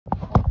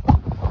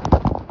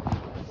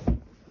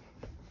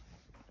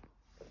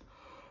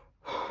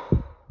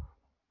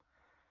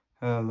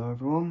Hello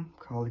everyone,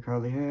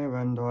 Carly here,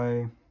 and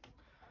I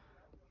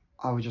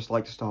would just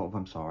like to start with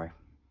I'm sorry.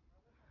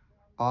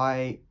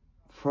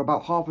 For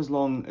about half as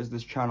long as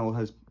this channel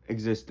has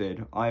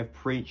existed, I've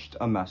preached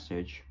a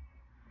message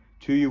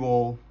to you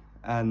all,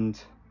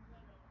 and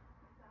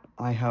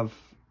I have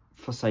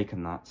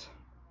forsaken that.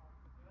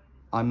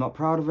 I'm not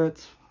proud of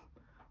it,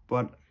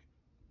 but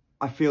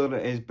I feel that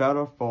it is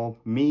better for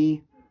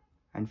me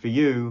and for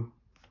you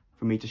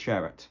for me to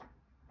share it.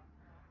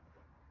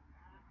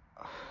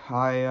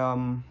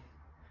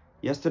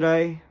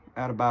 Yesterday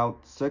at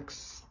about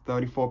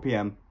 6:34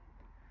 p.m.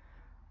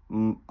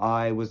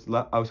 I was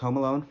home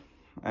alone,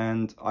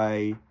 and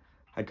I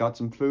had got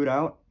some food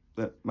out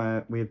that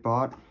me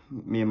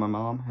and my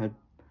mom had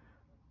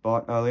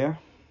bought earlier,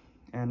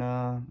 and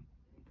well,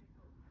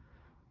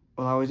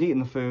 I was eating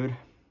the food,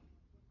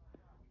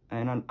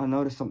 and I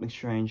noticed something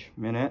strange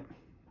in it,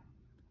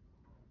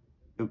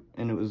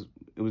 and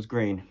it was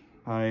green.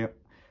 I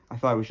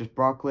thought it was just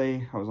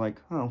broccoli. I was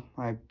like, oh,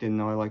 I didn't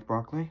know I liked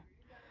broccoli,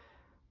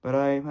 but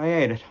I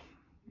ate it.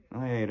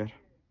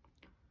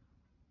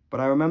 But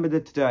I remembered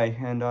it today,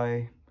 and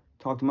I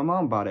talked to my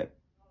mom about it.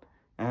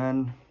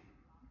 And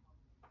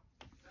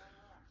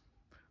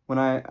when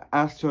I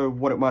asked her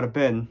what it might have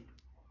been,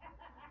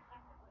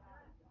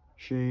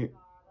 she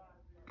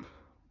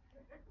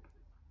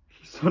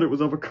said it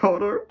was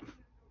avocado.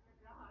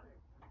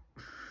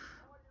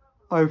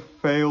 I've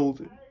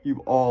failed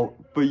you all.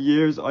 For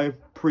years, I've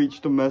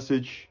preached a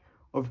message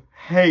of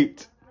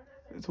hate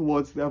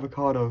towards the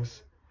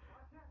avocados.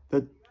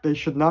 That they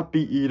should not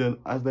be eaten,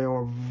 as they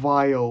are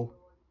vile,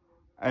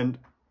 and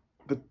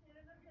that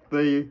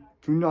they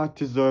do not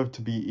deserve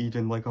to be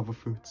eaten like other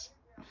fruits.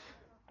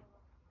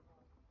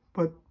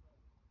 But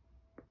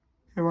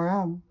here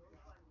I am,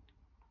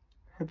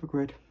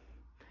 hypocrite,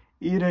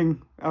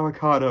 eating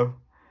avocado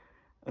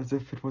as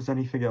if it was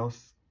anything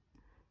else.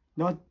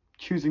 Not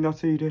choosing not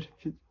to eat it,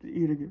 just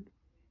eating it.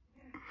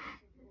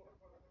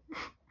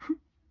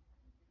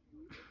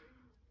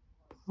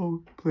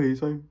 Oh,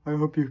 please, I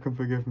hope you can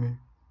forgive me.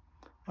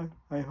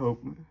 I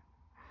hope.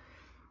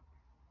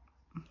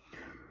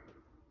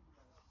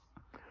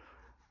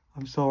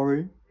 I'm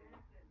sorry.